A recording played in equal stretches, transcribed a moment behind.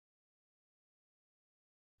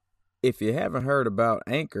If you haven't heard about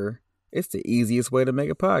Anchor, it's the easiest way to make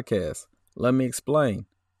a podcast. Let me explain.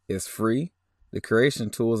 It's free. The creation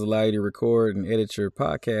tools allow you to record and edit your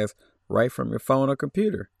podcast right from your phone or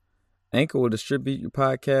computer. Anchor will distribute your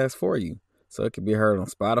podcast for you, so it can be heard on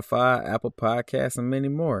Spotify, Apple Podcasts, and many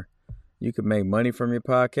more. You can make money from your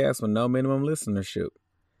podcast with no minimum listenership.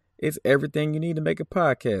 It's everything you need to make a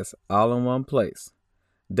podcast, all in one place.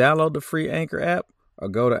 Download the free Anchor app or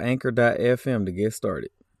go to anchor.fm to get started.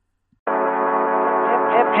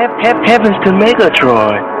 Heavens to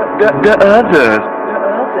Megatron. The others.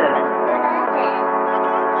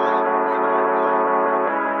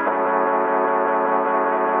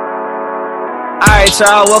 Alright,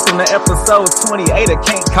 y'all, welcome to episode 28 of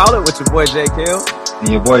Can't Call It with your boy J Kill. And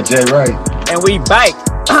your boy Jay Wright. And we back.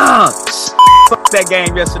 Fuck that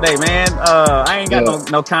game yesterday, man. I ain't got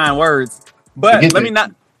no kind words. But let me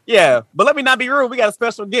not be rude. We got a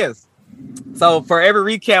special guest. So for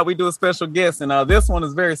every recap, we do a special guest, and this one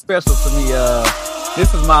is very special to me.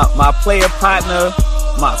 This is my player partner,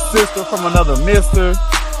 my sister from another mister.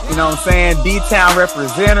 You know what I'm saying? D-Town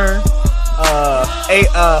representer,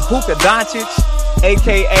 Hookah Doncic,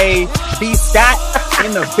 aka B Scott,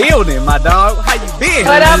 in the building. My dog, how you been?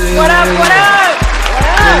 What up?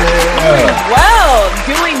 Well,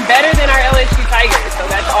 doing better than our LSU Tigers, so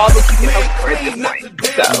that's all that you can hope for at this point.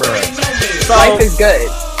 So life is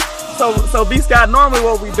good. So B Scott, normally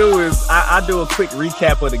what we do is I do a quick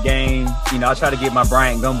recap of the game. You know, I try to get my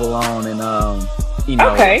Bryant Gumbel on and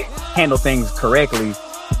handle things correctly.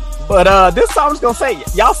 But this time I'm just gonna say,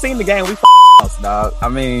 y'all seen the game? We lost, dog. I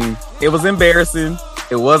mean, it was embarrassing.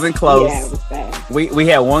 It wasn't close. Yeah, it was bad. We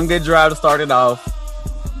had one good drive to start it off,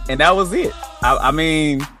 and that was it. I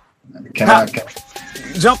mean,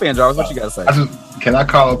 jump in, Jarvis. What you got to say? Can I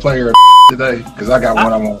call a player today? Because I got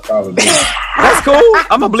one I want to call today. That's cool.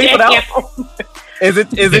 I'm gonna bleep it out. Is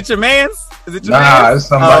it your man's? Is it your man's? man's? It's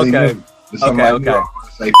somebody okay. new. It's somebody Okay. new. I'm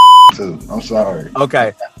gonna say too. I'm sorry.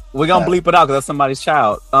 Okay, we're gonna bleep it out because that's somebody's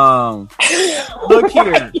child.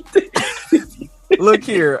 Look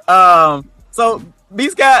here. So B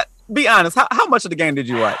Scott, be honest. How much of the game did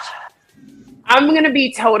you watch? I'm gonna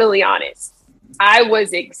be totally honest. I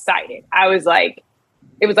was excited. I was like,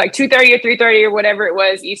 it was like 2:30 or 3:30 or whatever it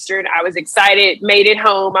was Eastern. I was excited. Made it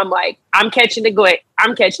home. I'm like, I'm catching the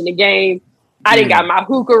game. I didn't got my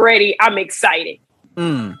hookah ready. I'm excited.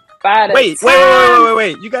 Wait.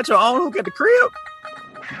 You got your own hookah at the crib?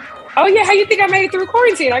 Oh yeah, how you think I made it through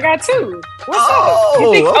quarantine? I got two. What's up?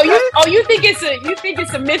 You think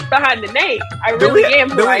it's a myth behind the name? I really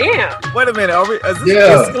am who I am. Wait a minute, is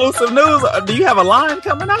this exclusive news? Do you have a line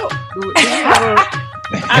coming out?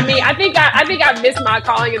 I mean, I think I missed my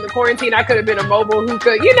calling in the quarantine. I could have been a mobile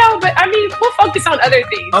hookah, but I mean, we'll focus on other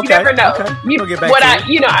things. Okay, you never know. Okay.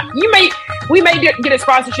 We may get a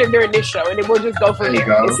sponsorship during this show, and then we'll just go from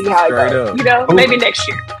there and see how it goes. Maybe next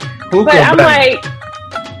year. But I'm like,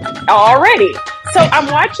 already. So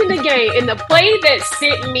I'm watching the game, and the play that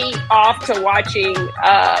sent me off to watching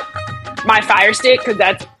my Fire Stick, because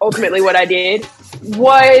that's ultimately what I did,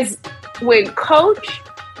 was when Coach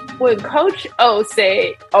O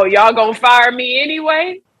said, "Oh, y'all gonna fire me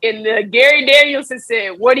anyway?" And Gary Danielson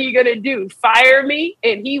said, "What are you gonna do? Fire me?"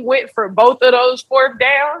 And he went for both of those fourth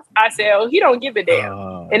downs. I said, "Oh, he don't give a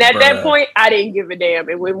damn." And at that point, I didn't give a damn.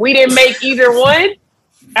 And when we didn't make either one,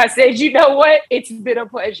 I said, "You know what? It's been a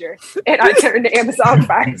pleasure." And I turned to Amazon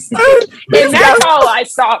Fire Stick. And that's all I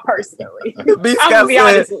saw personally. I'm gonna be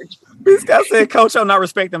honest with you. B Scott said, "Coach, I'm not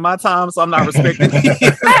respecting my time, so I'm not respecting you."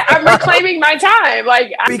 I'm reclaiming my time.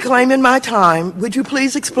 Reclaiming my time. Would you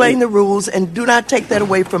please explain the rules and do not take that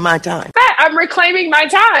away from my time? I'm reclaiming my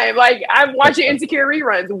time. I'm watching Insecure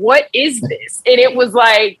reruns. What is this? And it was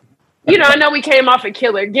like, I know we came off a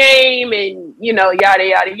killer game and, yada,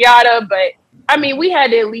 yada, yada. But, I mean, we had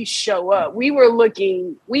to at least show up. We looked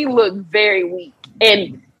very weak.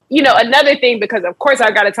 And, another thing, because, of course,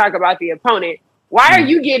 I've got to talk about the opponent. Why are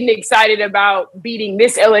you getting excited about beating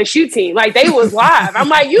this LSU team? They was live. I'm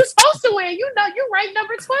like, you supposed to win. You ranked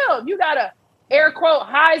number 12. You got a air quote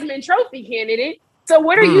Heisman Trophy candidate. So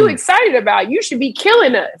what are you excited about? You should be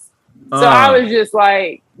killing us. So I was just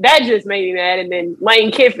like, that just made me mad. And then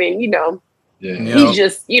Lane Kiffin, he's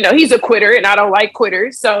just, he's a quitter, and I don't like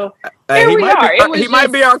quitters. So here we are. He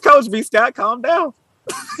might be our coach, B Scott. Calm down.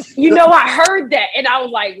 I heard that, and I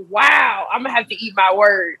was like, wow, I'm gonna have to eat my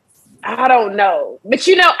words. I don't know. But,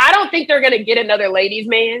 I don't think they're going to get another ladies'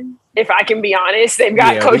 man, if I can be honest. They've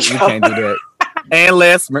got Coach we can't do that. And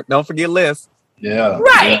Les. Don't forget Les. Yeah.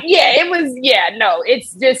 Right. Yeah. It was. Yeah. No,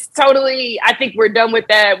 it's just totally. I think we're done with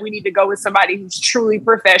that. We need to go with somebody who's truly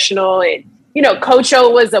professional. And, Coach O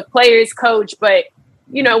was a player's coach, but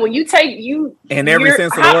when you take in every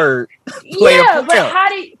sense of the word.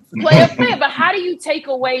 But how do you take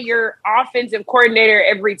away your offensive coordinator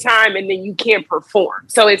every time and then you can't perform?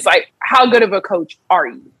 So it's like, how good of a coach are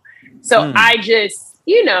you? So I just,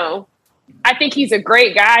 I think he's a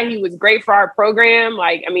great guy. He was great for our program.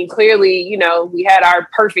 Like, I mean, clearly, we had our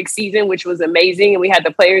perfect season, which was amazing, and we had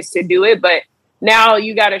the players to do it. But now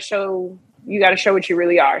you got to show what you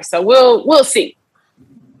really are. So we'll see.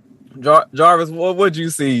 Jarvis, what would you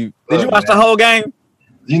see? Did you watch the whole game?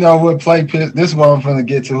 You know what play? This is what I'm going to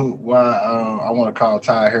get to. Why I want to call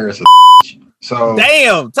Ty Harris a So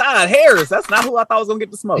damn, Todd Harris. That's not who I thought was gonna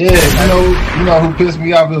get the smoke. Yeah, you know who pissed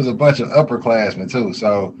me off? It was a bunch of upperclassmen too.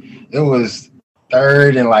 So it was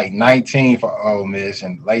 3rd and like 19 for Ole Miss,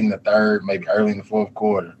 and late in the 3rd, maybe early in the 4th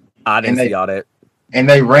quarter. I didn't see all that. And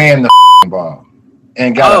they ran the ball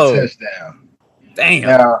and got a touchdown. Damn.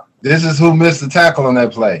 Now this is who missed the tackle on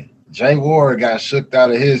that play. Jay Ward got shook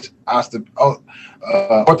out of his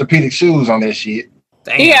orthopedic shoes on that shit.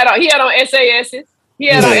 Damn. He had on SAS's. He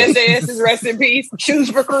had on SAS's, rest in peace. Shoes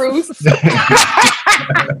for Cruz.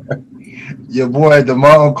 Your boy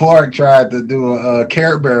Damone Clark tried to do a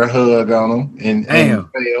Care Bear hug on him and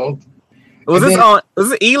failed. Was this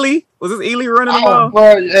Ely? Was this Ely running the ball?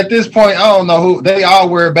 Bro, at this point, I don't know who. They all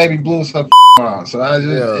wear baby blue stuff on. So I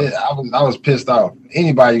was pissed off.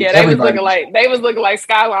 Anybody? Yeah, they was looking like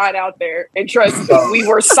Skyline out there. And trust me, we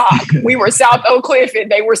were we were South Oak Cliff,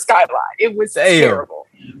 and they were Skyline. It was terrible.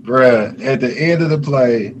 Bruh, at the end of the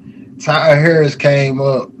play, Ty Harris came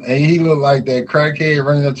up and he looked like that crackhead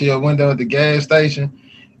running up to your window at the gas station,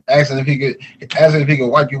 asking if he could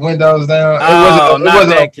wipe your windows down.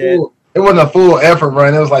 It wasn't a full effort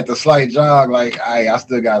run. It was like the slight jog. Like, I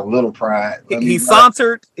still got a little pride. He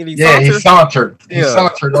sauntered. He sauntered. He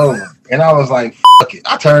sauntered over, and I was like, "Fuck it!"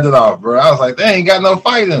 I turned it off, bro. I was like, "They ain't got no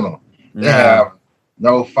fight in them. They have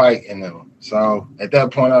no fight in them." So at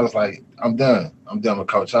that point, I was like, "I'm done. I'm done with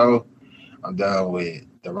Coach O. I'm done with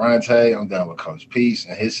Durante. I'm done with Coach Peace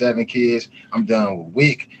and his 7 kids. I'm done with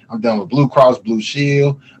Wick. I'm done with Blue Cross Blue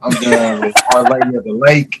Shield. I'm done with Our Lady of the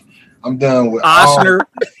Lake. I'm done with Oshner.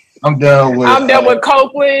 I'm done with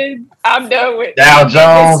Copeland. I'm done with Dow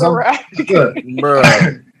Jones.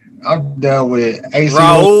 I'm done with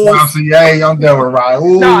ACA. I'm done with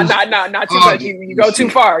Raul. No, not too much. You go too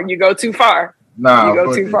far. You go too far. Nah, you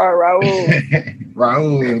go too far, Raul.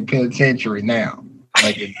 Raul in penitentiary now.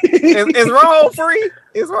 Is Raul free?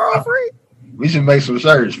 Is Raul free? We should make some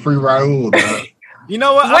shirts. Free Raul, dog. You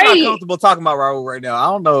know what? I'm not comfortable talking about Raul right now.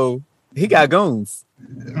 I don't know. He got goons.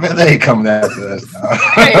 Man, they ain't coming after us.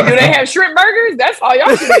 Hey, do they have shrimp burgers? That's all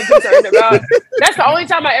y'all should be concerned about. That's the only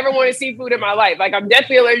time I ever wanted seafood in my life. Like, I'm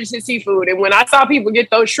definitely allergic to seafood. And when I saw people get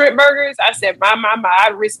those shrimp burgers, I said, my,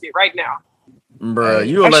 I'd risk it right now. Bruh,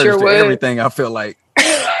 you allergic to everything, I feel like.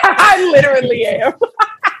 I literally am.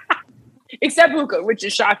 Except hookah, which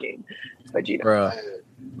is shocking. But you know. Bruh.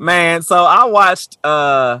 Man, so I watched,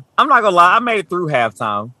 I'm not gonna lie, I made it through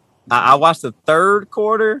halftime. I watched the 3rd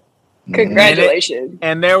quarter. Congratulations.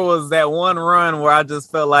 And there was that one run where I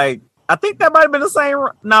just felt like, I think that might have been the same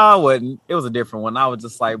run. No, it wasn't. It was a different one. I was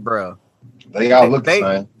just like, bro. They all look the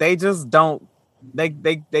same. They just don't, they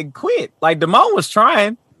quit. Like, Damone was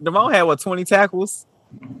trying. Damone had, 20 tackles?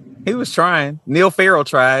 He was trying. Neil Farrell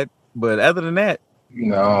tried. But other than that. You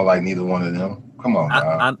know, I don't like neither one of them. Come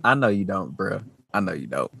on, I know you don't, bro. I know you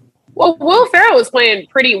don't. Well, Will Ferrell was playing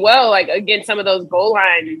pretty well, like against some of those goal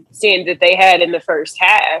line stands that they had in the first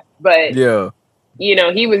half. But yeah,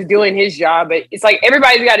 he was doing his job. But it's like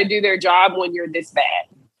everybody's got to do their job when you're this bad.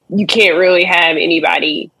 You can't really have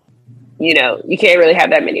anybody. You can't really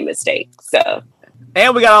have that many mistakes. So,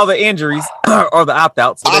 and we got all the injuries or the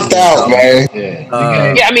opt-outs. Opt-out, man.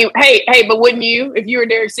 Yeah, I mean, hey, but wouldn't you? If you were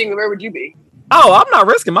Derek Stingley, where would you be? Oh, I'm not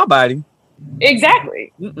risking my body.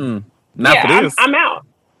 Exactly. Not for this. I'm out.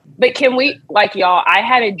 But can we, y'all, I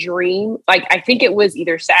had a dream, I think it was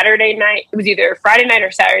either Saturday night, it was either Friday night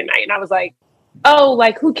or Saturday night. And I was like,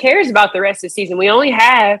 who cares about the rest of the season? We only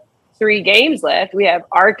have 3 games left. We have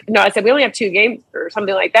I said we only have 2 games or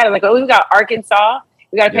something like that. I'm like, we got Arkansas.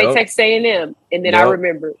 We got to play Texas A&M. And then I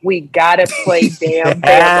remember, we got to play damn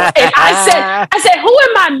Bama. And I said, who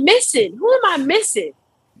am I missing?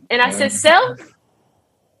 And I said, Self.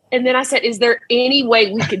 And then I said, is there any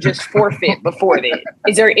way we could just forfeit before then?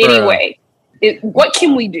 Is there any way? What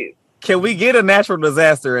can we do? Can we get a natural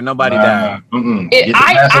disaster and nobody die?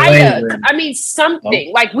 I mean,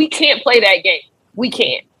 something. Like, we can't play that game. We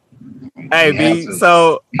can't. Hey, B,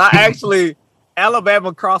 so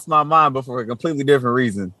Alabama crossed my mind, but for a completely different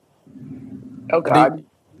reason. Oh, God.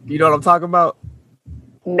 You know what I'm talking about?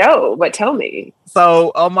 No, but tell me.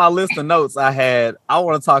 So on my list of notes, I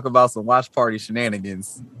want to talk about some watch party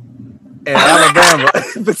shenanigans in Alabama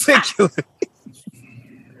in particular.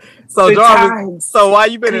 So Jarvis, so while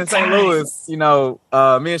you've been in St. Louis, you know, me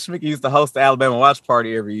and Schmicky used to host the Alabama watch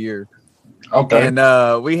party every year. Okay.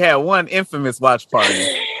 And we had one infamous watch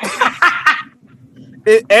party.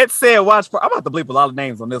 At said watch party, I'm about to bleep a lot of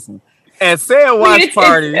names on this one. At said watch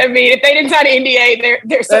party. I mean, if they didn't sign an NDA,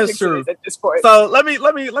 they're subject to it at this point. So let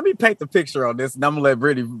me paint the picture on this, and I'm gonna let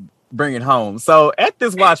Brittany bring it home. So at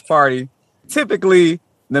this watch party, typically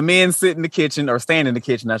the men sit in the kitchen or stand in the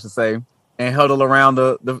kitchen, I should say, and huddle around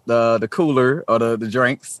the cooler or the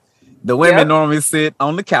drinks. The women normally sit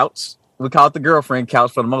on the couch. We call it the girlfriend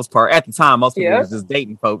couch for the most part. At the time, most people was just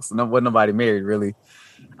dating folks, and there wasn't nobody married really.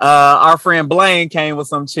 Our friend Blaine came with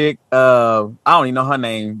some chick. I don't even know her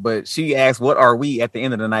name, but she asked, "What are we?" at the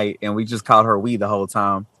end of the night, and we just called her "we" the whole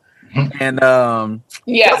time. And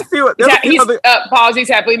he's happily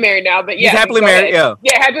married now, but he's happily married.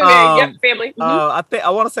 Happily married. Family.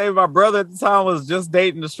 I want to say my brother at the time was just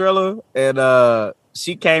dating Estrella, and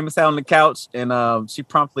she came and sat on the couch, and she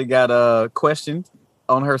promptly got questioned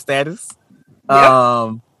on her status.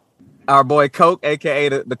 Our boy Coke, aka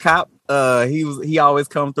the cop, he always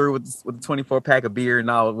come through with the 24-pack of beer and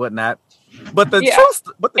all whatnot. But the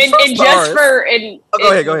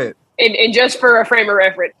go ahead. And just for a frame of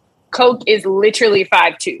reference, Coke is literally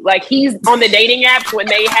 5'2". Like, he's on the dating apps when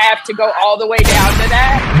they have to go all the way down to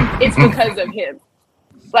that. It's because of him.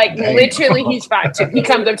 Like, literally, he's 5'2". He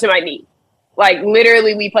comes up to my knee. Like,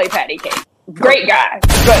 literally, we play patty cake. Great guy,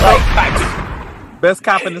 but like 5'2". Best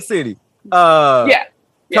cop in the city. We fight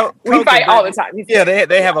all the time.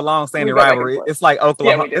 They have a long-standing rivalry. Like it's like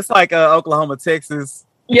Oklahoma. It's like Oklahoma, Texas.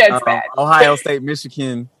 Yeah, it's bad. Ohio State,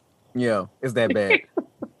 Michigan. Yeah, it's that bad.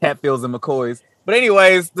 Hatfields and McCoys. But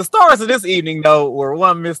anyways, the stars of this evening though were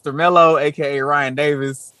one Mr. Mello, aka Ryan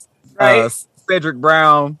Davis, Cedric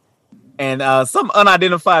Brown, and some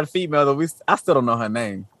unidentified female that I still don't know her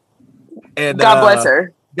name. And God bless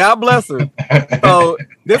her. God bless her. So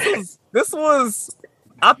this was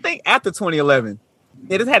I think after 2011.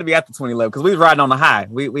 Yeah, this had to be after 2011 because we was riding on the high.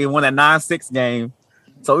 We won that 9-6 game.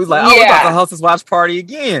 So we was like, we're about to host this watch party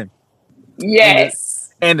again.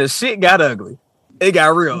 Yes. And the shit got ugly. It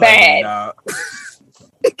got real bad. Ugly,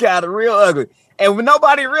 it got real ugly. And when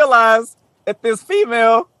nobody realized that this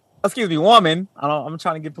woman, I'm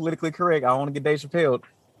trying to get politically correct. I don't want to get Dave Chappelle.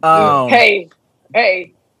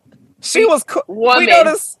 Hey. She was we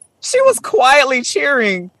noticed she was quietly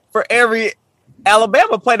cheering for every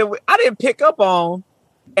Alabama play that I didn't pick up on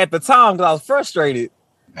at the time because I was frustrated.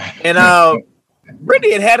 And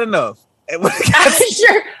Brittany had enough.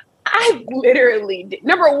 Sure. I literally did.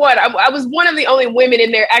 Number one, I was one of the only women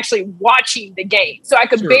in there actually watching the game. So I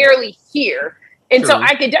could barely hear. And so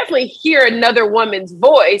I could definitely hear another woman's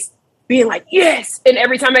voice being like, yes. And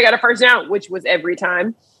every time I got a first down, which was every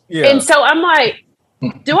time. Yeah. And so I'm like,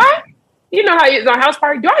 do I? You know how it's on house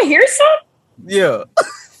party? Do I hear some? Yeah.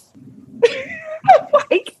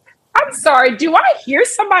 Like, I'm sorry. Do I hear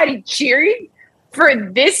somebody cheering for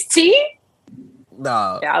this team?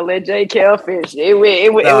 Nah. Yeah, I let Jay fish. It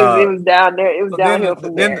was down there. It was downhill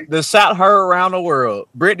from there. Then the shot heard around the world.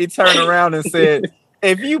 Brittany turned around and said,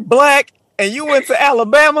 if you black and you went to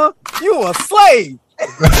Alabama, you a slave.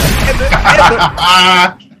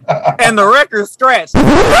 and the record scratched.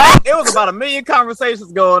 It was about 1 million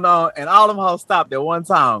conversations going on, and all them hoes stopped at one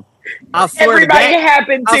time. I swear everybody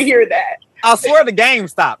happened to hear that. I swear the game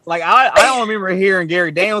stopped. Like I don't remember hearing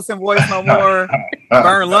Gary Danielson voice no more.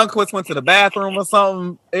 Vern Lundquist went to the bathroom or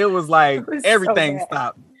something. It was like everything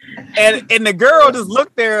stopped. And the girl just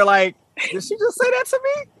looked there like, did she just say that to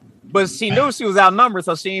me? But she knew she was outnumbered,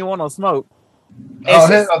 so she didn't want no smoke.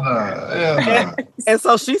 And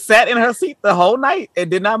so she sat in her seat the whole night and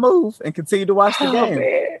did not move and continued to watch the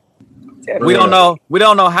game. We don't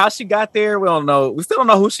know how she got there. We still don't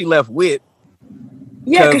know who she left with.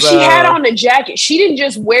 Yeah, because she had on the jacket. She didn't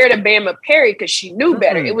just wear the Bama Perry because she knew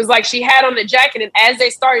better. It was like she had on the jacket, and as they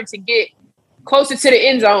started to get closer to the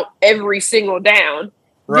end zone every single down,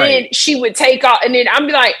 then she would take off. And then I'd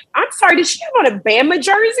be like, I'm sorry, did she have on a Bama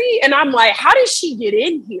jersey? And I'm like, how did she get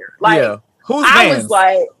in here? Like, whose man's? Was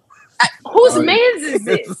like, whose man's is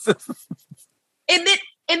this?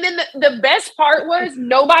 And then the best part was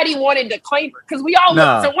nobody wanted to claim her because we all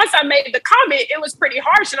looked. So once I made the comment, it was pretty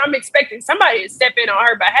harsh, and I'm expecting somebody to step in on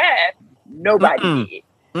her behalf. Nobody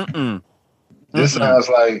did. This sounds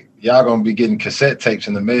like y'all gonna be getting cassette tapes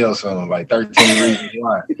in the mail soon, like 13 Reasons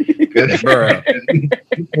Why. She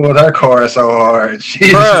pulled her car so hard,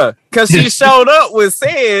 because she showed up with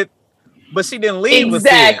said, but she didn't leave with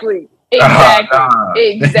said.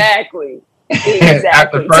 Exactly.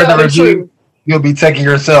 After further review, you'll be taking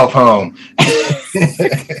yourself home.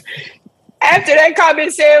 After that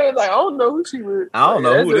comment, Sam was like, I don't know who she was. I don't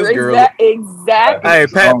know who this girl is. Exactly. Hey,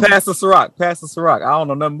 Pastor Ciroc. I don't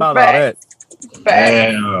know nothing about all that.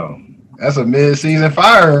 Damn. That's a mid-season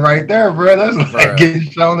firing right there, bro. That's like getting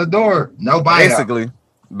shown the door. Nobody. Basically.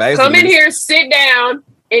 Come in here, sit down,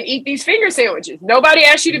 and eat these finger sandwiches. Nobody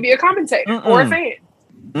asked you to be a commentator or a fan.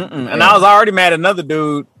 And I was already mad at another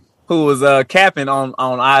dude who was capping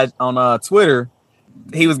on Twitter.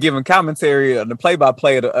 He was giving commentary on the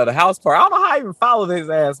play-by-play of the house party. I don't know how I even followed his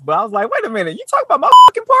ass, but I was like, wait a minute, you talking about my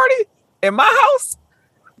fucking party in my house?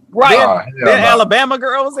 Right. Then Alabama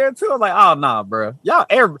girl was there too. I was like, oh, nah, bro.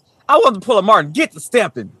 I wanted to pull a Martin. Get to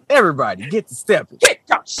stepping. Everybody, get to stepping. Get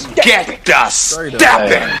to stepping.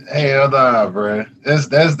 Hell nah, bro.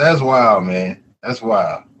 That's wild, man. That's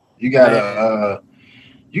wild. You gotta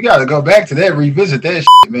go back to that, revisit that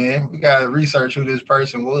shit, man. We gotta research who this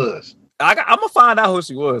person was. I'm gonna find out who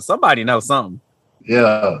she was. Somebody knows something.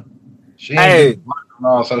 Yeah. She ain't on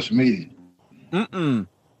all social media.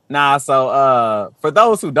 Nah, so for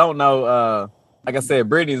those who don't know, like I said,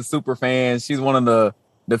 Brittany's a super fan. She's one of the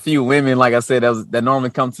few women, like I said, that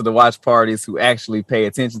normally come to the watch parties who actually pay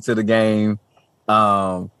attention to the game.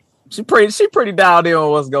 She pretty dialed in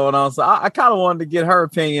on what's going on. So I kind of wanted to get her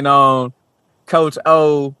opinion on Coach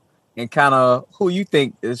O and kind of who you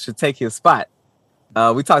think should take his spot.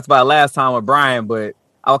 We talked about it last time with Brian, but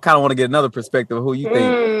I kind of want to get another perspective of who you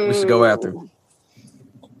think we should go after.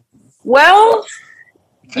 Well,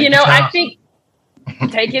 I think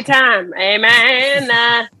take your time. Amen.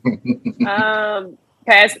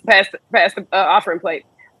 Pass the offering plate.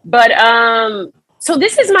 But so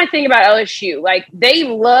this is my thing about LSU. Like, they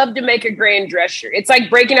love to make a grand gesture. It's like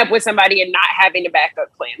breaking up with somebody and not having a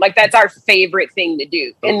backup plan. Like, that's our favorite thing to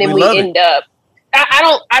do. And then we end up.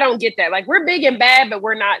 I don't get that. Like, we're big and bad, but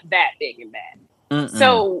we're not that big and bad.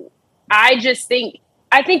 So I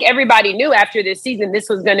think everybody knew after this season this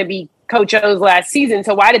was going to be Coach O's last season.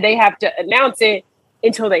 So why did they have to announce it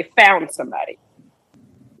until they found somebody?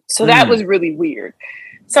 So that was really weird.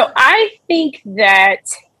 So I think that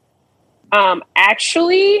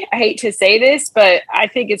actually, I hate to say this, but I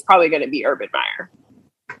think it's probably going to be Urban Meyer.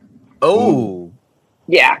 Oh.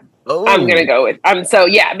 Yeah. Oh. I'm going to go with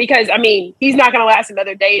because I mean, he's not going to last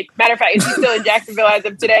another day. Matter of fact, is he still in Jacksonville as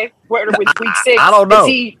of today? With week 6? I don't know.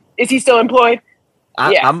 Is he still employed?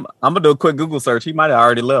 I'm gonna do a quick Google search. He might have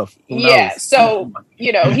already left. So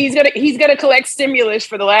he's gonna collect stimulus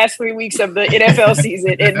for the last 3 weeks of the NFL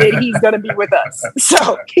season, and then he's gonna be with us.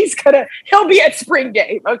 So he'll be at spring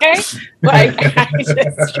game. Okay, like I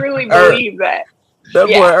just truly believe that. That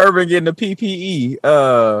boy Urban getting the PPE.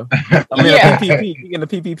 PPP, getting the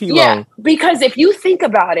PPP loan. Because if you think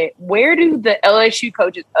about it, where do the LSU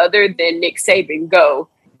coaches other than Nick Saban go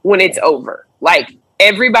when it's over? Like,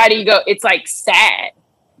 everybody go, it's like sad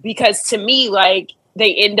because to me, like,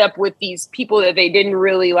 they end up with these people that they didn't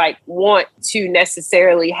really like want to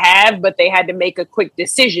necessarily have, but they had to make a quick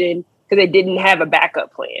decision because they didn't have a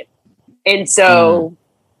backup plan. And so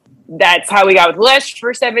that's how we got with Lesh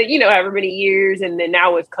for 7, however many years. And then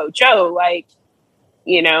now with Coach O,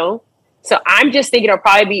 so I'm just thinking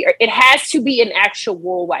it has to be an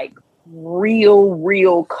actual, like,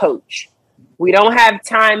 real coach. We don't have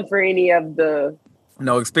time for any of the,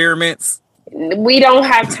 no experiments. We don't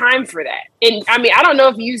have time for that. And I mean, I don't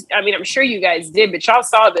know if I'm sure you guys did, but y'all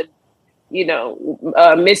saw the,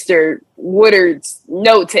 Mr. Woodard's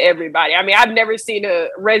note to everybody. I mean, I've never seen a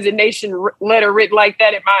resignation letter written like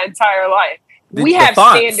that in my entire life. We have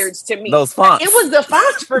standards to me. Those fonts. It was the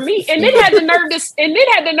fonts for me. And then had the nerve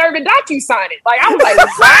to docu-sign it. Like, I was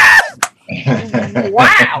like,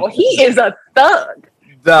 wow, he is a thug.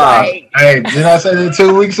 Hey, did I say that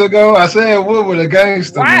 2 weeks ago? I said Wood with a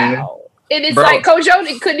gangster, man. And it's like Coach O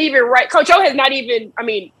couldn't even write. Coach O has not even,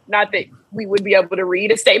 not that we would be able to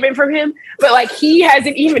read a statement from him, but like he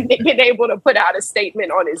hasn't even been able to put out a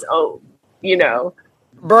statement on his own,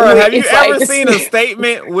 Bro, have you ever seen a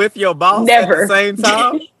statement with your boss at the same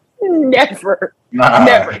time? Never. Nah.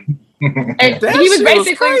 Never. And he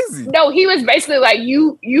was basically like,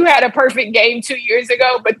 you had a perfect game 2 years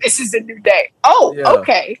ago, but this is a new day. Oh,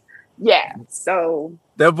 okay. Yeah. So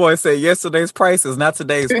that boy said yesterday's price is not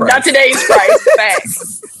today's price. Not today's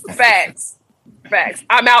price. Facts.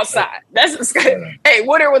 I'm outside. That's what's good. Hey,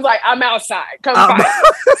 Woodard was like, I'm outside. Come find me.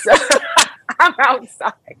 I'm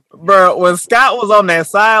outside. Bro, when Scott was on that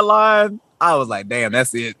sideline, I was like, damn,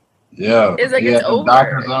 that's it. Yeah, it's like it's over.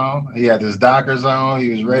 Dockers on. He had his Dockers on. He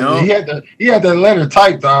was ready. He had the letter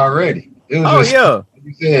typed already. It was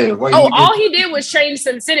You said, all he did was change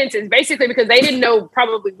some sentences, basically because they didn't know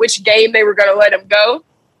probably which game they were going to let him go.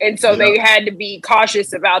 And so they had to be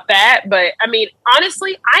cautious about that. But, I mean,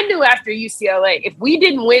 honestly, I knew after UCLA, if we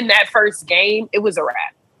didn't win that first game, it was a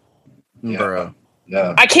wrap. Yeah. Bro.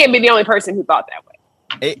 Yeah. I can't be the only person who thought that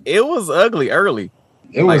way. It was ugly early.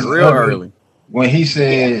 It was real early. When he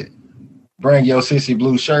said, bring your sissy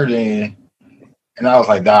blue shirt in, and I was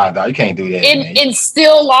like, nah, you can't do that. And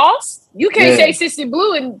still lost? You can't say sissy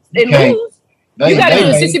blue and lose. You got to do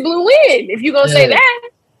a sissy blue win if you're going to say that.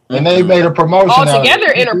 And they made a promotion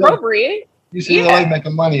altogether inappropriate. You see, they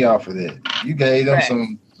making money off of it. You gave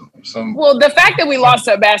them some. Well, the fact that we lost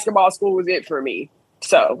to a basketball school was it for me.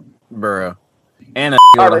 So, bro, and a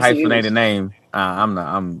hyphenated name.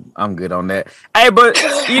 I'm good on that. Hey, but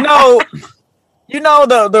you know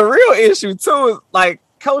the real issue too is like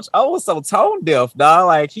Coach O was so tone deaf, dog.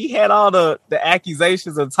 Like he had all the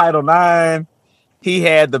accusations of Title IX. He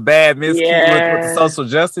had the bad miscue with the social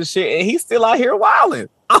justice shit, and he's still out here wilding.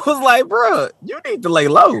 I was like, bro, you need to lay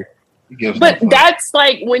low. But that's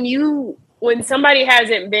like when somebody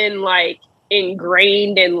hasn't been like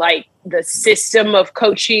ingrained in like the system of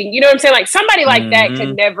coaching, you know what I'm saying? Like somebody like that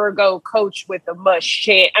could never go coach with a mush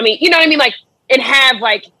chant. I mean, you know what I mean? Like, and have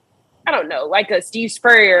like, I don't know, like a Steve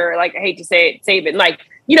Spurrier, like I hate to say it, Saban, like,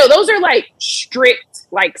 you know, those are like strict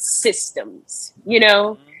like systems, you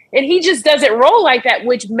know? And he just doesn't roll like that,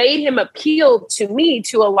 which made him appeal to me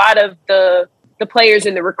to a lot of the players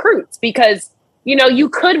and the recruits because, you know, you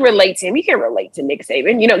could relate to him. You can relate to Nick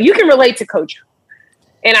Saban. You know, you can relate to Coach.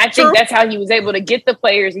 And I think that's how he was able to get the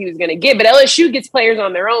players he was going to get. But LSU gets players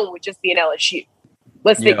on their own with just being LSU.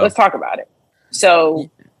 Let's talk about it. So,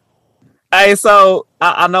 hey, so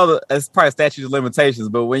I know that it's probably statute of limitations,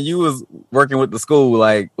 but when you was working with the school,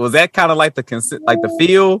 like, was that kind of like the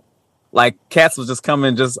feel? Like cats was just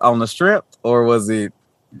coming just on the strip, or was it?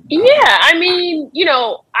 Yeah, I mean, you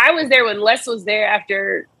know, I was there when Les was there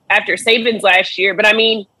after Saban's last year, but I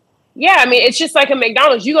mean, yeah, I mean, it's just like a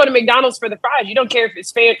McDonald's. You go to McDonald's for the fries. You don't care if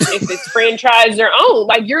it's franchise or owned.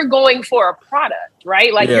 Like you're going for a product,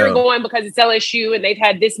 right? Like you're going because it's LSU and they've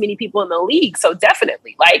had this many people in the league. So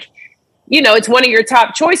definitely, like, you know, it's one of your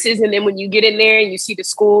top choices. And then when you get in there and you see the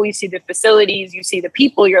school, you see the facilities, you see the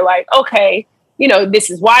people, you're like, okay, you know, this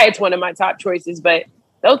is why it's one of my top choices. But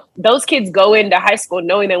those kids go into high school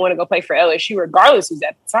knowing they want to go play for LSU, regardless who's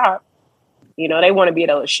at the top. You know, they want to be at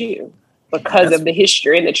LSU because of the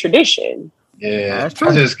history and the tradition. Yeah,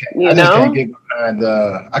 I just can't get behind.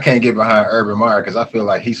 I can't get behind Urban Meyer because I feel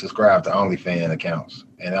like he subscribed to OnlyFans accounts,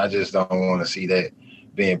 and I just don't want to see that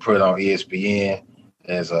being put on ESPN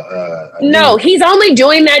as a no. He's only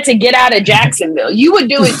doing that to get out of Jacksonville. You would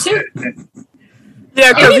do it too.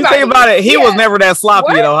 Yeah, because you think about it, he was never that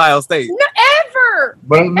sloppy at Ohio State. Never.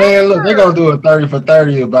 But man, look, they're gonna do a 30 for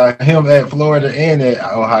 30 about him at Florida and at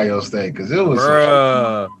Ohio State because it was.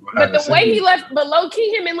 But the way he left, but low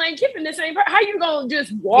key him and Lane Kiffin the same. How you gonna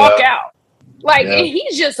just walk out? Like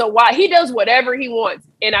he's just a wild. He does whatever he wants,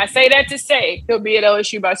 and I say that to say he'll be at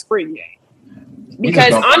LSU by spring game.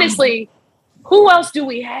 Because honestly, who else do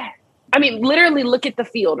we have? I mean, literally, look at the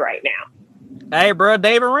field right now. Hey, bro,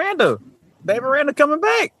 David Randall coming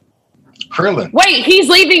back. Krillin. Wait, he's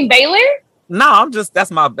leaving Baylor? No, I'm just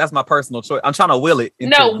that's my personal choice. I'm trying to will it.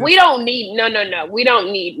 No, we don't need we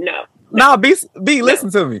don't need No, B,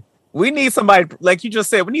 listen to me. We need somebody like you just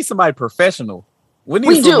said. We need somebody professional. We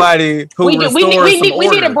need somebody who restores some order. We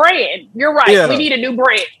need a brand. You're right. Yeah. We need a new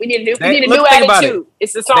brand. We need a new attitude.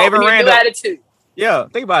 It's the song. We need a new attitude. Yeah,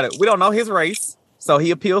 think about it. We don't know his race. So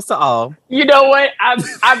he appeals to all. You know what?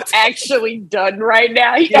 I'm actually done right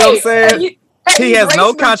now. You know what I'm saying? He has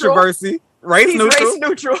no controversy. Race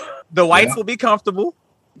neutral. The whites will be comfortable.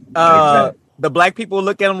 The black people will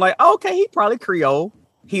look at him like, oh, okay, he probably Creole.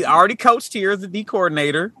 He already coached here as a D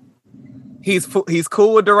coordinator. He's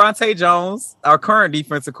cool with Durante Jones, our current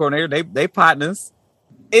defensive coordinator. They partners.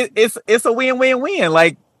 It's a win-win-win.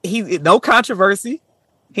 Like no controversy.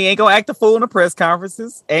 He ain't gonna act a fool in the press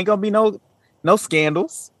conferences. Ain't gonna be no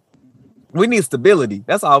scandals. We need stability.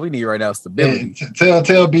 That's all we need right now. Stability. Yeah,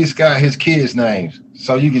 tell B Scott his kids' names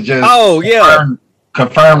so you can just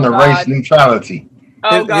confirm the race neutrality.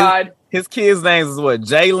 Oh God, his kids' names is what?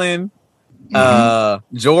 Jalen,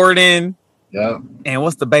 Jordan. Yep. And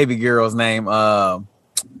what's the baby girl's name?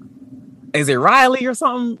 Is it Riley or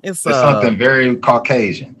something? It's something very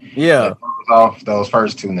Caucasian. Yeah. Off those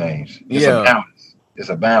first two names. It's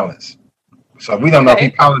a balance. So we don't know if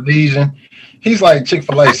he's Polynesian. He's like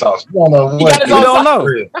Chick-fil-A sauce. We don't know what.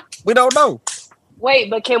 We don't know. Wait,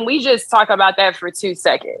 but can we just talk about that for 2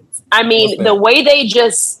 seconds? I mean, the way they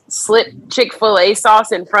just slip Chick-fil-A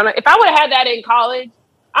sauce in front of... If I would have had that in college,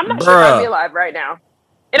 I'm not sure if I'd be alive right now.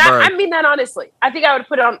 And I mean that honestly. I think I would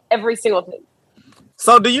put it on every single thing.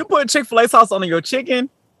 So do you put Chick-fil-A sauce on your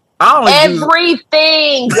chicken?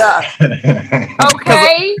 Everything.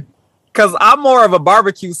 Okay? Because I'm more of a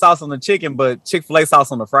barbecue sauce on the chicken, but Chick-fil-A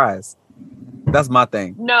sauce on the fries. That's my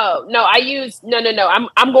thing. No. I use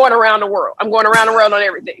I'm going around the world. I'm going around the world on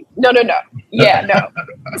everything. No. Yeah, no.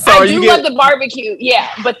 So I do love the barbecue. Yeah,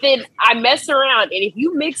 but then I mess around, and if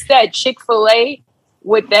you mix that Chick-fil-A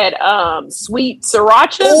with that sweet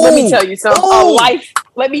sriracha, let me tell you something.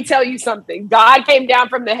 Let me tell you something. God came down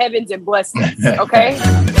from the heavens and blessed us. Okay.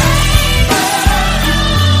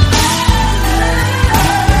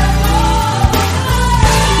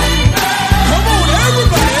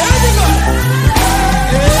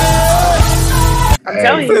 I'm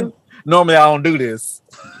telling you. Normally, I don't do this,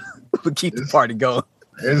 but keep the party going.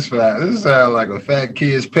 This sounds like a fat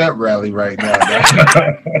kid's pep rally right now.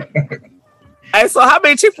 Hey, so how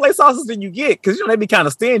many Chick-fil-A sauces do you get? Because they be kind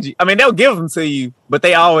of stingy. I mean, they'll give them to you, but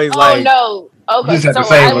they always Oh no! Okay, you just have to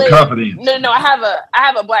say what company. No. I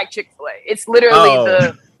have a black Chick-fil-A. It's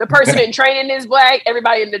literally the person in training is black.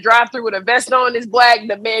 Everybody in the drive-through with a vest on is black.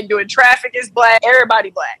 The man doing traffic is black.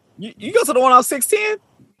 Everybody black. You go to the one off 610?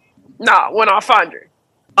 No, one off Fondren.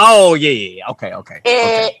 Oh yeah. Okay.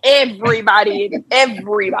 Everybody. They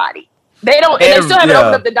don't. And they still haven't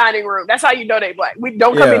opened up the dining room. That's how you know they black. We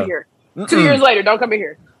don't come in here. 2 years later, don't come in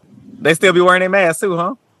here. They still be wearing their masks too,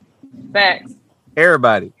 huh? Facts.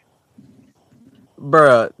 Everybody,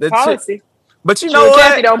 bruh. Policy. But you know what?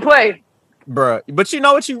 Kathy don't play, bruh. But you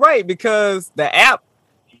know what? You're right, because the app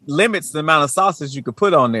limits the amount of sauces you could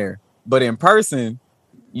put on there. But in person,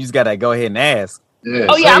 you just gotta go ahead and ask. Yeah,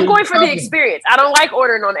 I'm going for the experience. I don't like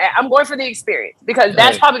ordering on the app. I'm going for the experience because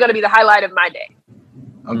that's probably going to be the highlight of my day.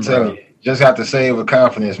 I'm telling you, just have to say it with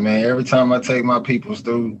confidence, man. Every time I take my peoples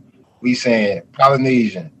through, we saying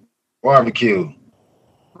Polynesian, barbecue,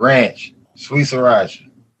 ranch, sweet sriracha,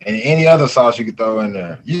 and any other sauce you could throw in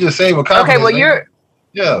there. You just say it with confidence. Okay,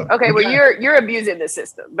 well you're you're abusing the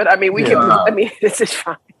system, but I mean this is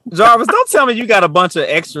fine. Jarvis, don't tell me you got a bunch of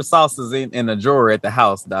extra sauces in the drawer at the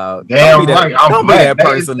house, dog. Damn right. Don't be that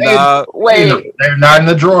person, dog. Wait. They're not in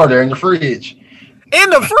the drawer. They're in the fridge. In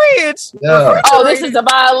the fridge? Yeah. Oh, this is a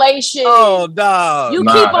violation. Oh, dog. You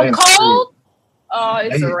keep them cold? Oh,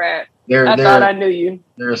 it's a wrap. I thought I knew you.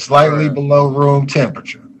 They're slightly below room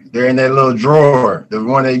temperature. They're in that little drawer. The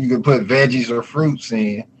one that you can put veggies or fruits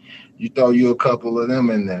in. You throw you a couple of them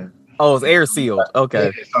in there. Oh, it's air sealed.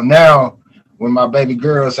 Okay. Yeah, so now, when my baby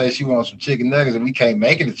girl says she wants some chicken nuggets and we can't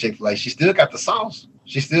make it at Chick-fil-A, she still got the sauce.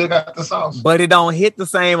 But it don't hit the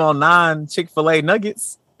same on non-Chick-fil-A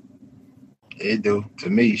nuggets. It do to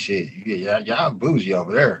me, shit. Y'all bougie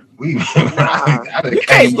over there. You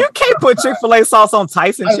can't put Chick-fil-A sauce on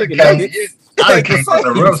Tyson chicken nuggets. I came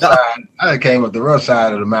up the rough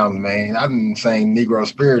side of the mountain, man. I've been saying Negro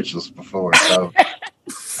spirituals before, so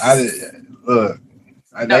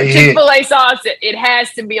Chick-fil-A sauce, it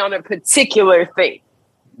has to be on a particular thing.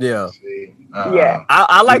 Yeah.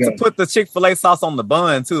 I like to put the Chick-fil-A sauce on the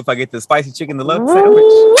bun too if I get the spicy chicken deluxe sandwich.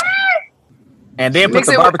 And then put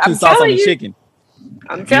the barbecue sauce on the chicken.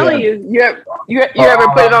 I'm telling you, you ever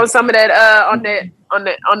put it on some of that on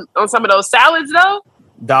some of those salads though?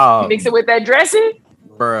 Dog. Mix it with that dressing,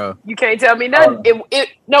 bro. You can't tell me nothing.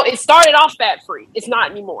 It started off fat free. It's not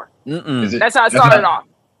anymore. That's how it started off.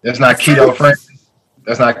 That's not keto friendly.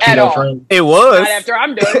 That's not keto friendly. It was. Right after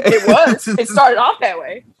I'm done, it was. It started off that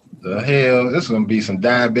way. The hell, this is gonna be some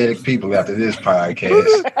diabetic people after this podcast.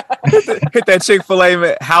 Hit that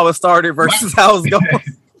Chick-fil-A, how it started versus how it's going.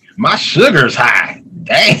 My sugar's high.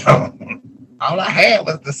 Damn. All I had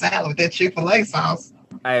was the salad with that Chick-fil-A sauce.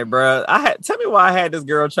 Hey, bro, tell me why I had this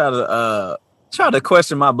girl try to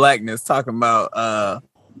question my blackness, talking about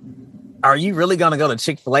are you really gonna go to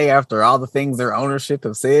Chick-fil-A after all the things their ownership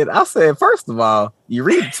have said? I said, first of all, you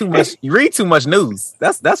read too much news.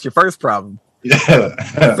 That's your first problem. Yeah.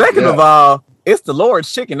 Second of all, it's the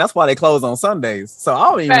Lord's chicken. That's why they close on Sundays. So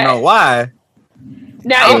I don't even know why.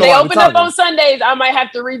 Now, if they open up on Sundays, I might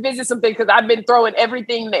have to revisit something because I've been throwing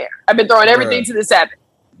everything there. I've been throwing everything to the Sabbath.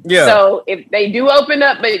 Yeah. So if they do open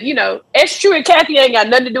up, but it's true, and Kathy ain't got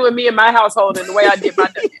nothing to do with me and my household and the way I did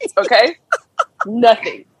my nuggets. Okay,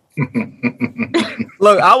 nothing.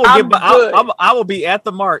 Look, I will be at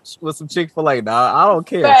the march with some Chick-fil-A, dog. I don't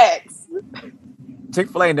care. Facts.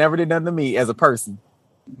 Chick-fil-A never did nothing to me as a person.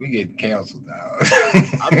 We get canceled, dog.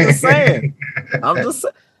 I'm just saying.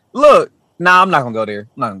 Look, I'm not gonna go there.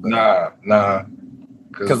 Nah.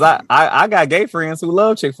 Because I got gay friends who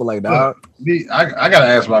love Chick-fil-A, dog. I gotta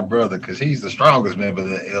ask my brother because he's the strongest member of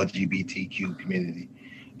the LGBTQ community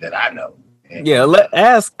that I know. And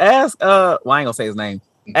ask. Well, I ain't gonna say his name.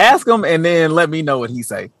 Ask him and then let me know what he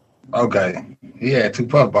say. Okay, he had 2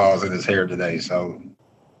 puff balls in his hair today, so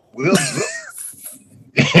we'll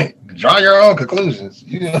draw your own conclusions.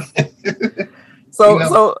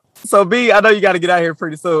 So B, I know you got to get out here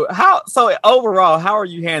pretty soon. So overall, how are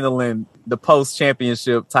you handling the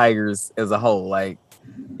post-championship Tigers as a whole? Like,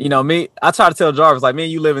 me, I try to tell Jarvis, like, man,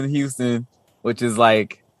 you live in Houston, which is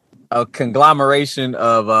like a conglomeration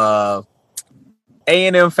of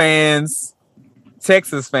A&M fans,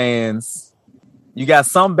 Texas fans. You got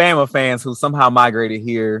some Bama fans who somehow migrated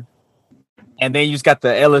here. And then you just got the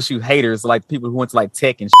LSU haters, like people who went to like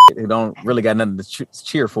Tech and shit, who don't really got nothing to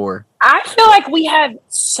cheer for. I feel like we have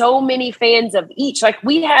so many fans of each. Like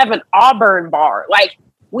we have an Auburn bar. Like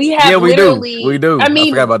we have we do. I mean,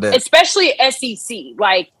 I forgot about that. Especially SEC.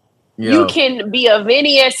 Like you can be of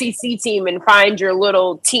any SEC team and find your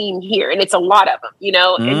little team here. And it's a lot of them,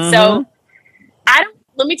 Mm-hmm. And so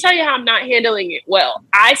let me tell you how I'm not handling it well.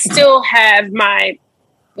 I still have my,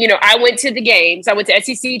 I went to the games. I went to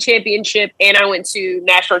SEC championship and I went to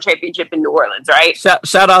national championship in New Orleans, right?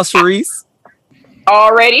 Shout out Sharice.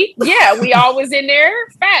 Already. Yeah, we all was in there.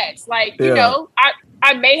 Facts. Like,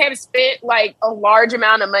 I may have spent like a large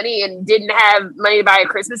amount of money and didn't have money to buy a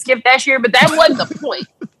Christmas gift that year, but that wasn't the point.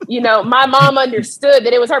 My mom understood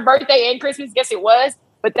that it was her birthday and Christmas. Yes, it was.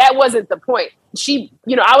 But that wasn't the point. She,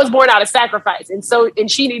 I was born out of sacrifice. And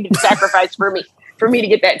she needed to sacrifice for me to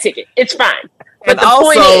get that ticket. It's fine. But the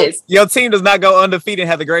point is, your team does not go undefeated and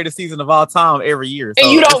have the greatest season of all time every year. So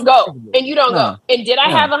and you don't go. And did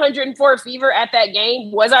I have 104 fever at that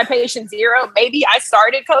game? Was I patient zero? Maybe I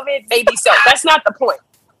started COVID. Maybe so. That's not the point.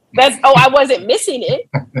 I wasn't missing it.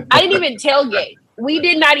 I didn't even tailgate. We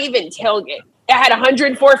did not even tailgate. I had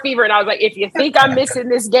 104 fever, and I was like, if you think I'm missing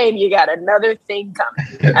this game, you got another thing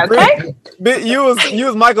coming. Okay? You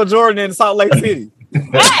was Michael Jordan in Salt Lake City.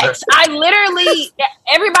 Yes, I literally,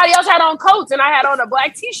 everybody else had on coats, and I had on a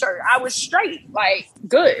black t-shirt. I was straight, like,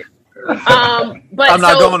 good. But I'm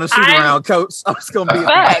not going to shoot around, coach. I'm just going to be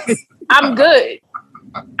facts. I'm good.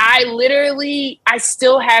 I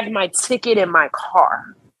still have my ticket in my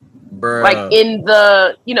car. Bruh. Like, in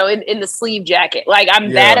the, in the sleeve jacket. Like,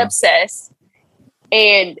 I'm that obsessed.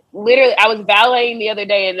 And literally, I was valeting the other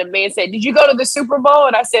day, and the man said, "Did you go to the Super Bowl?"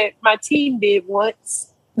 And I said, "My team did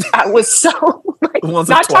once." I was so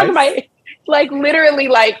not talking about it, like literally,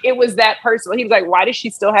 like it was that personal. He was like, "Why does she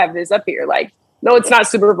still have this up here?" Like, no, it's not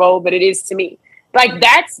Super Bowl, but it is to me. Like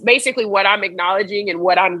that's basically what I'm acknowledging and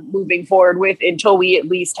what I'm moving forward with until we at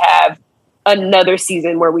least have another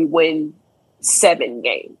season where we win 7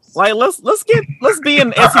 games. Like let's be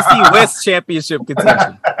in SEC West championship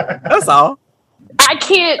contention. That's all. I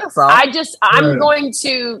can't. I'm going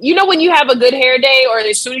to. When you have a good hair day, or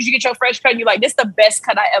as soon as you get your fresh cut, you're like, "This is the best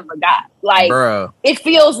cut I ever got." Like, Bruh. It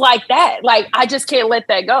feels like that. Like, I just can't let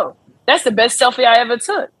that go. That's the best selfie I ever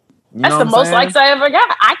took. That's the most likes I ever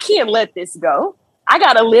got. I can't let this go. I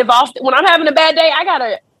gotta live off. When I'm having a bad day, I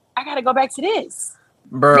gotta go back to this.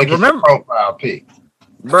 Bro, remember profile pic.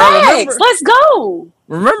 Bro, let's go.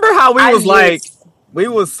 Remember how we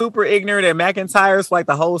was super ignorant at McIntyre's for like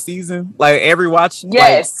the whole season? Like every watch?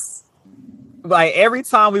 Yes. Like every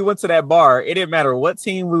time we went to that bar, it didn't matter what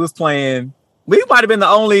team we was playing. We might have been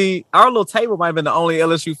our little table might have been the only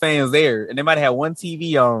LSU fans there. And they might have had one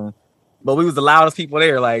TV on, but we was the loudest people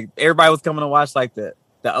there. Like everybody was coming to watch like the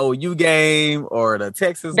OU game or the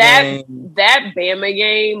Texas game. That Bama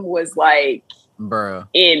game was like, bruh.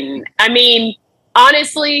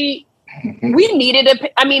 Honestly, we needed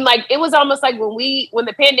it was almost like when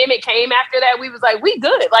the pandemic came after that, we was like, we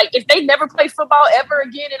good. Like if they never play football ever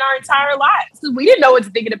again in our entire lives, because we didn't know what to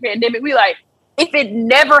think of the pandemic. We like, if it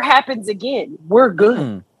never happens again, we're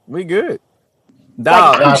good. We good.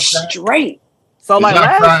 Dog, I'm straight. So like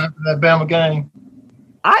last after that Bama game,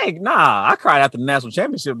 I cried after the national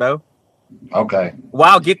championship though. Okay.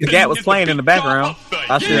 While Get the Gat was playing in the background,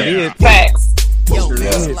 I sure did. Facts. I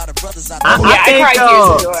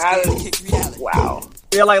cried wow.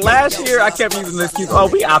 Yeah, like last year, I kept using this excuse. Oh,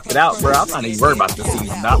 we opted out, bro. I'm not even worried about this season.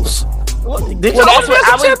 Did you that's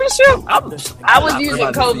what championship? I was using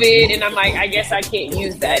COVID, and I'm like, I guess I can't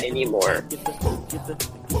use that anymore.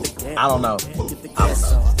 I don't know.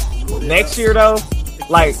 Next year, though,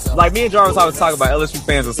 like me and Jarvis always talk about LSU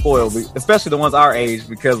fans are spoiled, especially the ones our age,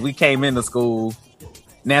 because we came into school,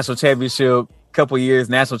 national championship, couple years,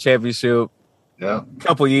 national championship. Yeah.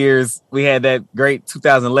 Couple years, we had that great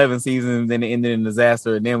 2011 season, then it ended in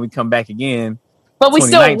disaster, and then we come back again. But we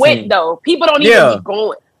still went though. People don't even be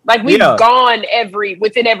going. Like we've gone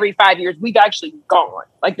within every 5 years. We've actually gone.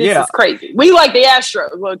 Like this is crazy. We like the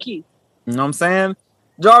Astros, low key. You know what I'm saying?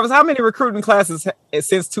 Jarvis, how many recruiting classes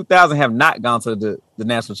since 2000 have not gone to the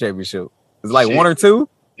national championship? It's like one or two?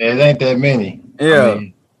 It ain't that many. Yeah.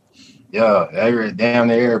 Damn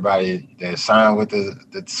near everybody that signed with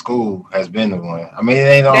the school has been the one. I mean, it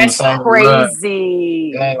ain't on the same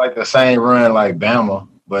crazy. Run. It ain't like the same run like Bama,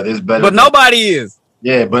 but it's better. But nobody is.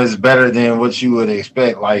 Yeah, but it's better than what you would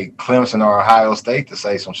expect, like Clemson or Ohio State to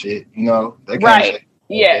say some shit. You know, they can't say.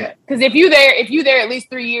 Yeah, because if you there at least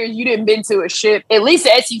 3 years, you didn't been to a ship, at least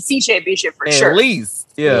the SEC championship for sure. At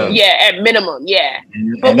least, yeah, at minimum, yeah.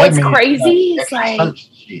 But what's crazy is like,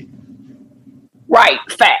 right,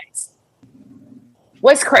 facts.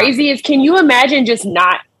 What's crazy is, can you imagine just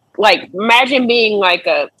not imagine being like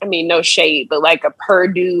no shade, but like a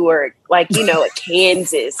Purdue or like a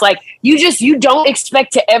Kansas, like you don't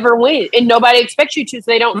expect to ever win, and nobody expects you to,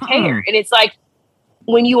 so they don't care, and it's like.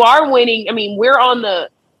 When you are winning, I mean, we're on the,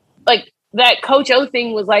 that Coach O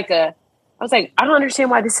thing was I was like, I don't understand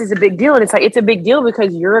why this is a big deal. And it's like, it's a big deal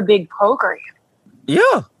because you're a big program.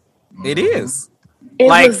 Yeah, it is. It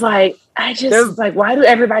was like, I just was like, why do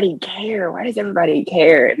everybody care? Why does everybody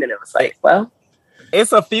care? And then it was like, well.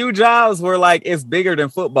 It's a few jobs where it's bigger than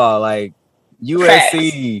football. Like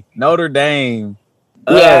USC, Notre Dame,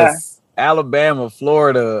 us, Alabama,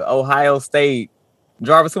 Florida, Ohio State.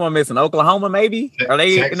 Jarvis, who I'm missing? Oklahoma, maybe? Are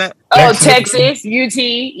they in that? Oh, Texas, UT,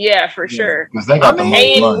 yeah, for sure. They got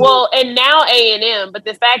and now A&M. But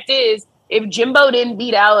the fact is, if Jimbo didn't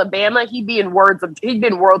beat Alabama, he'd be in worlds of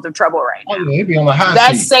trouble right now. He'd be on the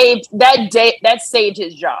hot seat. That saved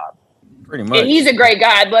his job. Pretty much. And he's a great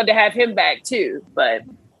guy. I'd love to have him back too. But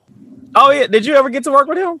yeah, did you ever get to work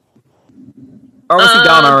with him? Or was he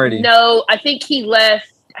gone already? No, I think he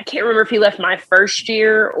left. I can't remember if he left my first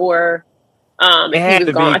year or. It had to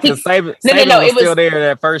be because Saban was still there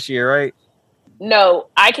that first year, right? No,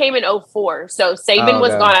 I came in 2004. So Saban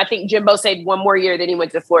was gone. I think Jimbo stayed one more year, then he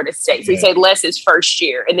went to Florida State. So he stayed less his first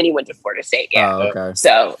year, and then he went to Florida State. Yeah. Oh, okay.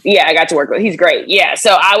 So, I got to work with him. He's great. Yeah,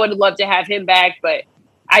 so I would love to have him back, but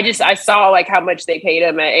I saw how much they paid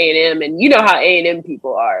him at A&M, and you know how A&M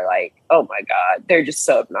people are. Like, oh my God, they're just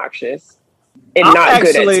so obnoxious and not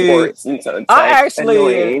good at sports. And so it's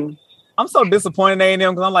annoying. I'm so disappointed in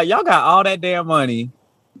A&M because I'm like, y'all got all that damn money,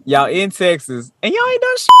 y'all in Texas, and y'all ain't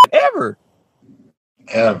done shit ever.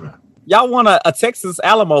 Y'all won a Texas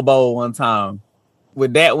Alamo Bowl one time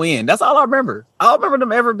with that win. That's all I remember. I don't remember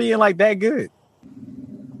them ever being like that good.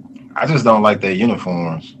 I just don't like their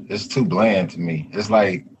uniforms. It's too bland to me. It's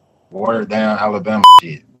like watered down Alabama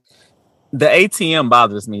shit. The ATM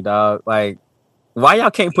bothers me, dog. Like, why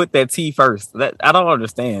y'all can't put that T first? That I don't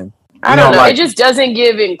understand. I don't know. It just doesn't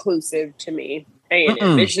give inclusive to me.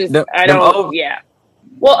 It's just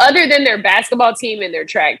Well, other than their basketball team and their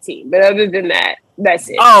track team, but other than that, that's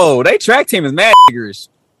it. Oh, they track team is mad niggerish.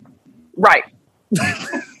 Right. They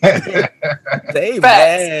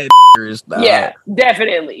mad niggerish. Yeah,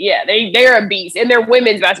 definitely. Yeah, they're a beast, and their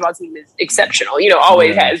women's basketball team is exceptional.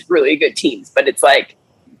 Always has really good teams, but it's like.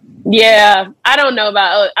 Yeah, I don't know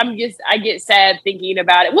about. I get sad thinking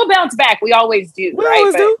about it. We'll bounce back. We always do, right?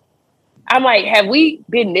 Always do. I'm like, have we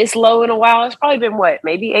been this low in a while? It's probably been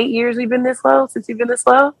maybe 8 years we've been this low since we've been this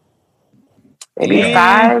low? Maybe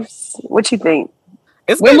 5? What you think?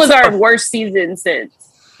 When was our worst season since?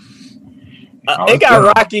 It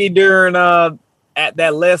got rocky during at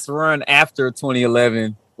that last run after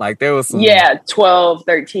 2011. Like there was some 12,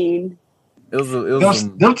 13. It was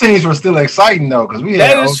them teams were still exciting though, because we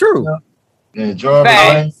had true. And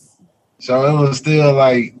Jordan. So it was still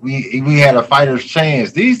like we had a fighter's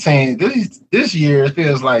chance. These teams, this year, it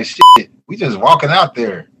feels like shit. We just walking out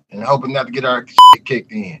there and hoping not to get our shit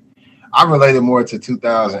kicked in. I related more to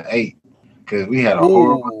 2008 because we had a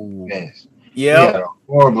horrible defense. Yeah, we had a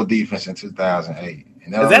horrible defense in 2008.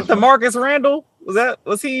 And is that the Marcus Randall?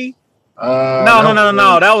 Was he?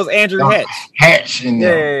 No. That was Andrew Hatch. Hatch and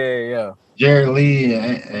yeah. Jerry Lee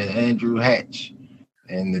and Andrew Hatch,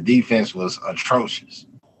 and the defense was atrocious.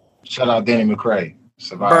 Shout out Danny McCray.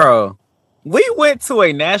 Bro, we went to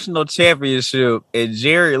a national championship and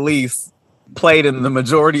Jerry Lee played in the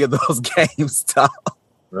majority of those games, dog.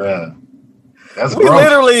 Bruh. That's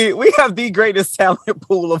we have the greatest talent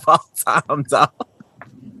pool of all time, dog.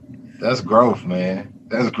 That's growth, man.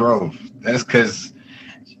 That's growth. That's because,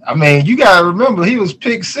 you got to remember, he was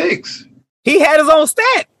pick 6. He had his own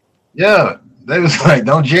stat. Yeah. They was like,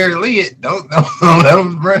 don't Jerry Lee it. Don't let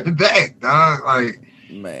him bring it back, dog. Like,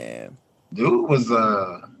 man, dude was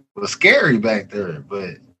scary back there,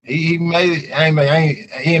 but He made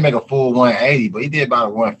it. He didn't make a full 180, but he did about a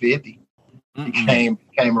 150. He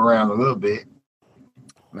came around a little bit.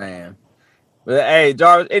 Man. But hey,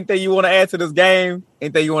 Jarvis, anything you want to add to this game?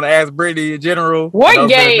 Anything you want to ask Brittany in general? What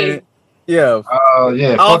game? Yeah. Oh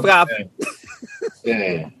yeah. Oh,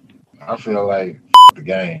 yeah. I feel like the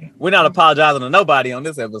game. We're not apologizing to nobody on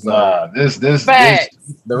this episode. Nah, this the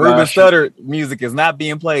Ruben Studdard music is not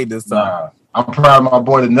being played this time. Nah. I'm proud of my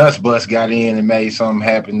boy. The Nuts Bus got in and made something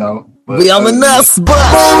happen though. But we on the Nuts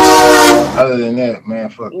Bus. Other than that, man,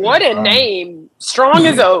 fuck. What a name! Strong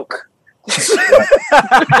as oak.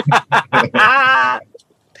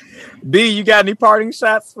 B, you got any parting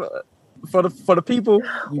shots for the people?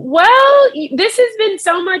 Well, this has been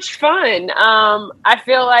so much fun. I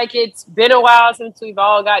feel like it's been a while since we've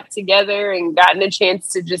all got together and gotten a chance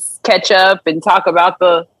to just catch up and talk about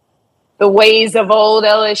the ways of old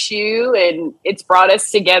LSU, and it's brought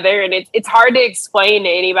us together. And it's hard to explain to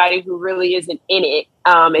anybody who really isn't in it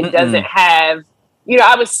and doesn't have.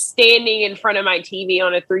 I was standing in front of my TV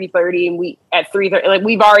on a 3:30, and at 3:30, like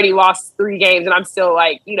we've already lost 3 games, and I'm still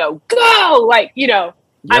like, go, like,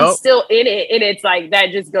 I'm still in it, and it's like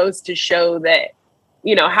that just goes to show that,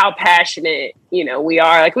 how passionate, we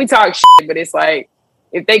are. Like we talk shit, but it's like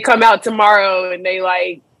if they come out tomorrow and they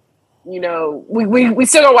like, we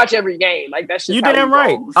still gonna watch every game. Like that's just you damn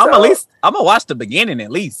right. I'm gonna watch the beginning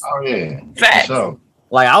at least. Oh yeah, facts. So.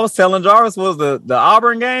 Like I was telling Jarvis, was the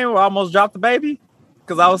Auburn game where I almost dropped the baby.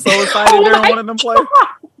 Because I was so excited during one of them plays.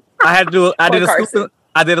 I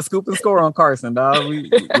did a scoop and score on Carson, dog. We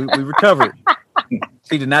recovered.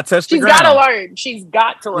 She did not touch the ground. She's got to learn. She's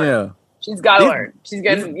got to learn. Yeah. She's got to learn. She's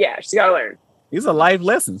got to learn. These are life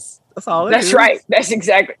lessons. That's all it is. That's right. That's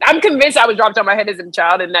exactly. I'm convinced I was dropped on my head as a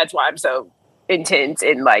child, and that's why I'm so intense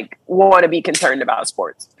and like want to be concerned about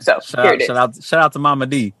sports. So here it is. Shout out to Mama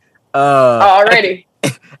D. Already.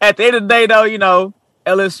 At the end of the day, though,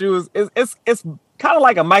 LSU it's kind of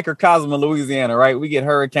like a microcosm of Louisiana, right? We get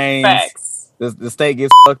hurricanes. Facts. The state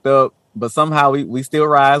gets fucked up, but somehow we still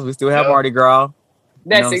rise. We still have Mardi Gras.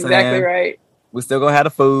 That's exactly right. We still gonna have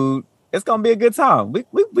the food. It's gonna be a good time. We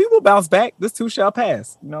will bounce back. This too shall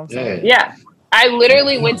pass. You know what I'm saying? Yeah. I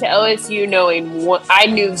literally went to LSU knowing I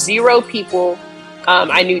knew 0 people.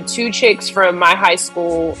 I knew 2 chicks from my high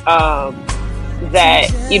school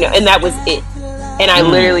that, and that was it. And I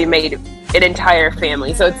literally made an entire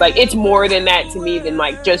family. So it's like, it's more than that to me than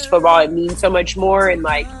like just football. It means so much more. And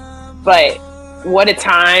like, but what a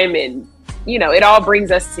time. And, it all brings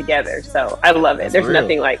us together. So I love it. There's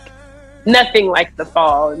nothing like the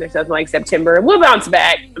fall, and there's nothing like September. We'll bounce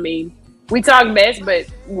back. I mean, we talk best, but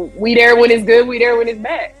we there when it's good. We there when it's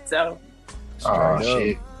bad. So. Oh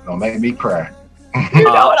shit. Don't make me cry. You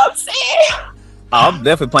know what I'm saying? I'm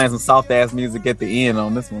definitely playing some soft ass music at the end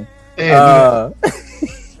on this one. Yeah,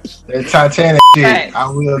 that Titanic shit. I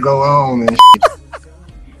will go on and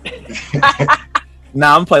shit.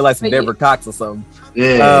 Nah, I'm playing like some Deborah Cox or something.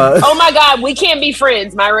 Yeah. Oh my God, we can't be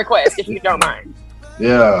friends. My request, if you don't mind.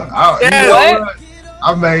 Yeah.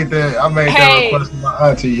 I made that request to my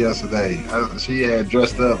auntie yesterday. She had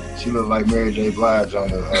dressed up. She looked like Mary J. Blige on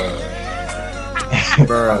the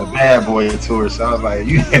Bad Boy tour. So I was like,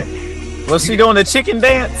 was she doing the chicken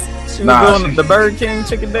dance? She was doing the Burger King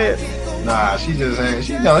chicken dance? Nah, she just had,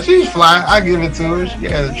 she's fly. I give it to her. She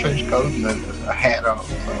had a trench coat and a hat on.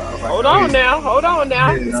 So I was like, hold on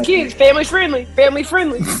now. These kids, family friendly.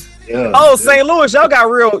 Yeah, oh, St. Louis, y'all got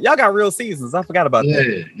real seasons. I forgot about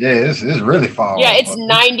that. Yeah, it's really fall. Yeah, it's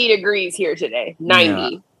 90 degrees here today. 90.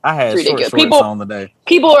 Yeah, I had shorts on the day.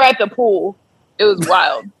 People are at the pool. It was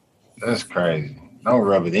wild. That's crazy. Don't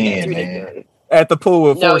rub it in, man. At the pool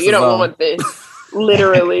with no, you don't want this.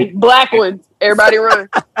 Literally, black ones. Everybody run.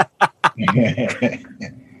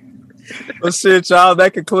 Well, shit, y'all.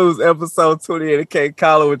 That concludes episode 28 of K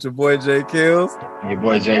Collar with your boy Jay Kills. Your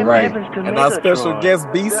boy Jay Wright. And our special guest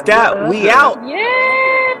B Scott. We out.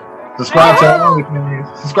 Yeah. Subscribe to our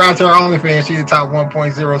OnlyFans. She's the top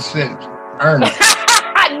 1.06 earner.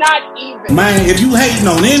 Not even. Man, if you hating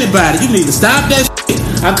on anybody, you need to stop that shit.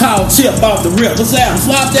 I called Chip off the rip. What's that?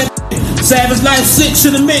 Flop that shit. Savage Life 6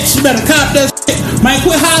 in the mix. You better cop that shit. Man,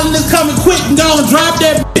 quit hollering this coming quick and go and drop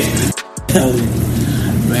that shit.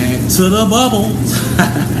 Back to the bubbles.